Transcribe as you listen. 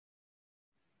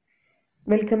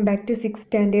Welcome back to 6th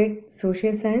Standard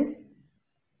Social Science.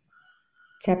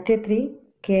 Chapter 3,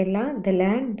 Kerala, the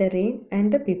land, the rain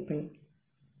and the people.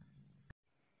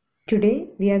 Today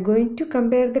we are going to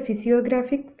compare the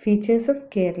physiographic features of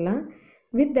Kerala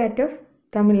with that of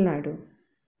Tamil Nadu.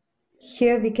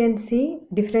 Here we can see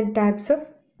different types of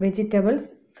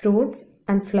vegetables, fruits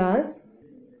and flowers.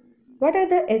 What are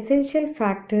the essential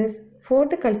factors for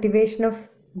the cultivation of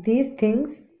these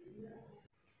things?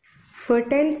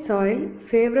 Fertile soil,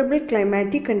 favorable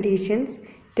climatic conditions,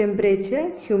 temperature,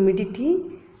 humidity,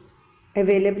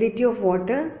 availability of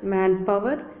water,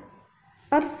 manpower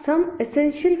are some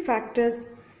essential factors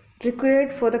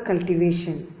required for the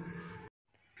cultivation.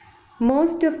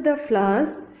 Most of the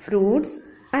flowers, fruits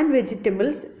and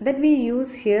vegetables that we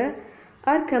use here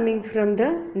are coming from the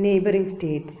neighboring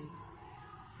states.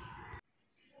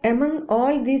 Among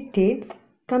all these states,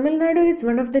 Tamil Nadu is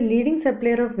one of the leading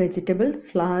supplier of vegetables,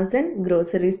 flowers and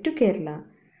groceries to Kerala.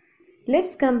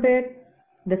 Let's compare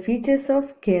the features of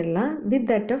Kerala with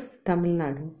that of Tamil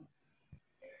Nadu.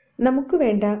 നമുക്ക്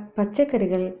വേണ്ട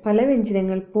പച്ചക്കറികൾ,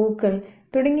 പലവ്യഞ്ജനങ്ങൾ, പൂക്കൾ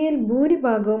തുടങ്ങിയ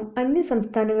ഭൂരിഭാഗവും അന്യ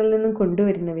സംസ്ഥാനങ്ങളിൽ നിന്നും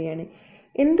കൊണ്ടുവരുന്നവയാണ്.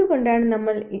 എന്തുകൊണ്ടാണ്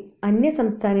നമ്മൾ അന്യ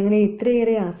സംസ്ഥാനങ്ങളെ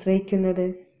ഇത്രയേറെ ആശ്രയിക്കുന്നത്?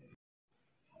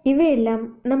 ഇവയെല്ലാം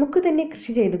നമുക്ക് തന്നെ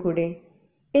കൃഷി ചെയ്തുകൂടെ?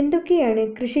 എന്തൊക്കെയാണ്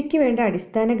കൃഷിക്ക് വേണ്ട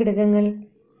അടിസ്ഥാന ഘടകങ്ങൾ?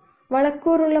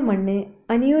 വളക്കൂറുള്ള മണ്ണ്,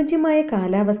 അനുയോജ്യമായ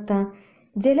കാലാവസ്ഥ,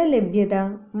 ജലലഭ്യത,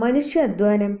 മനുഷ്യ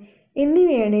അധ്വാനം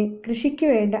എന്നിവയാണ് കൃഷിക്ക്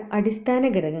വേണ്ട അടിസ്ഥാന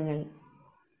ഘടകങ്ങൾ.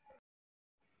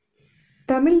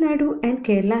 Tamil Nadu and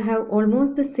Kerala have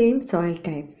almost the same soil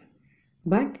types.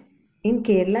 But in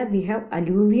Kerala we have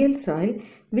alluvial soil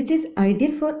which is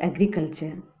ideal for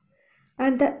agriculture.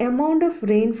 And the amount of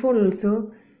rainfall also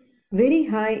very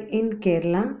high in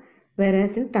Kerala,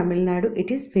 whereas in Tamil Nadu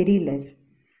it is very less.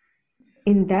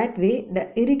 In that way, the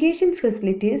irrigation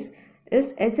facilities is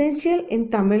essential in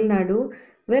Tamil Nadu,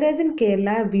 whereas in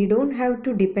Kerala we don't have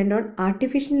to depend on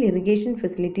artificial irrigation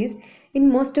facilities in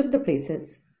most of the places.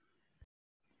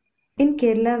 In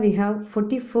Kerala we have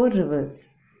 44 rivers,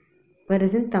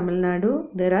 whereas in Tamil Nadu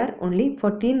there are only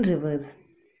 14 rivers.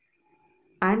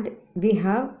 And we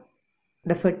have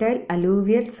the fertile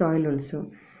alluvial soil also.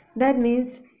 That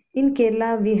means in Kerala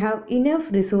we have enough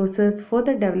resources for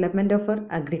the development of our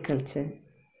agriculture.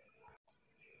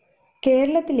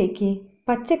 കേരളത്തിലേക്ക്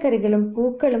പച്ചക്കറികളും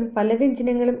പൂക്കളും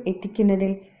പലവ്യഞ്ജനങ്ങളും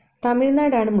എത്തിക്കുന്നതിൽ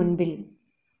തമിഴ്നാടാണ് മുൻപിൽ.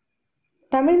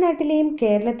 തമിഴ്നാട്ടിലെയും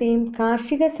കേരളത്തെയും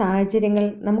കാർഷിക സാഹചര്യങ്ങൾ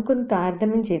നമുക്കൊന്ന്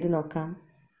താരതമ്യം ചെയ്തു നോക്കാം.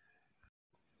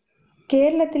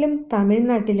 കേരളത്തിലും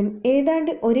തമിഴ്നാട്ടിലും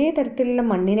ഏതാണ്ട് ഒരേ തരത്തിലുള്ള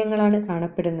മണ്ണിനങ്ങളാണ്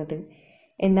കാണപ്പെടുന്നത്.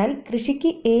 എന്നാൽ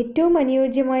കൃഷിക്ക് ഏറ്റവും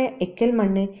അനുയോജ്യമായ എക്കൽ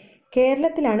മണ്ണ്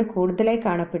കേരളത്തിലാണ് കൂടുതലായി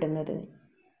കാണപ്പെടുന്നത്.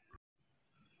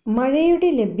 മഴയുടെ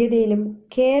ലഭ്യതയിലും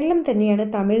കേരളം തന്നെയാണ്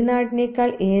തമിഴ്നാടിനേക്കാൾ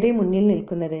ഏറെ മുന്നിൽ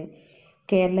നിൽക്കുന്നത്.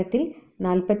 കേരളത്തിൽ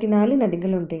 44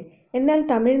 നദികളുണ്ട്. എന്നാൽ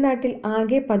തമിഴ്നാട്ടിൽ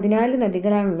ആകെ 14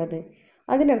 നദികളാണുള്ളത്.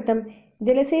 അതിനർത്ഥം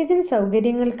ജലസേചന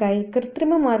സൗകര്യങ്ങൾക്കായി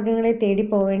കൃത്രിമ മാർഗങ്ങളെ തേടി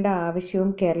പോവേണ്ട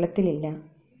ആവശ്യവും കേരളത്തിലില്ല.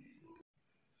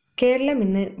 കേരളം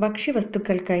ഇന്ന്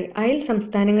ഭക്ഷ്യവസ്തുക്കൾക്കായി അയൽ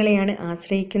സംസ്ഥാനങ്ങളെയാണ്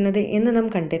ആശ്രയിക്കുന്നത് എന്ന് നാം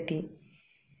കണ്ടെത്തി.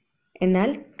 എന്നാൽ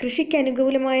കൃഷിക്ക്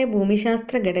അനുകൂലമായ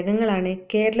ഭൂമിശാസ്ത്ര ഘടകങ്ങളാണ്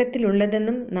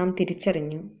കേരളത്തിലുള്ളതെന്നും നാം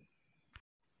തിരിച്ചറിഞ്ഞു.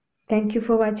 Thank you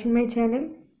for watching my channel.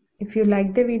 If you like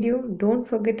the video, don't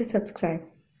forget to subscribe.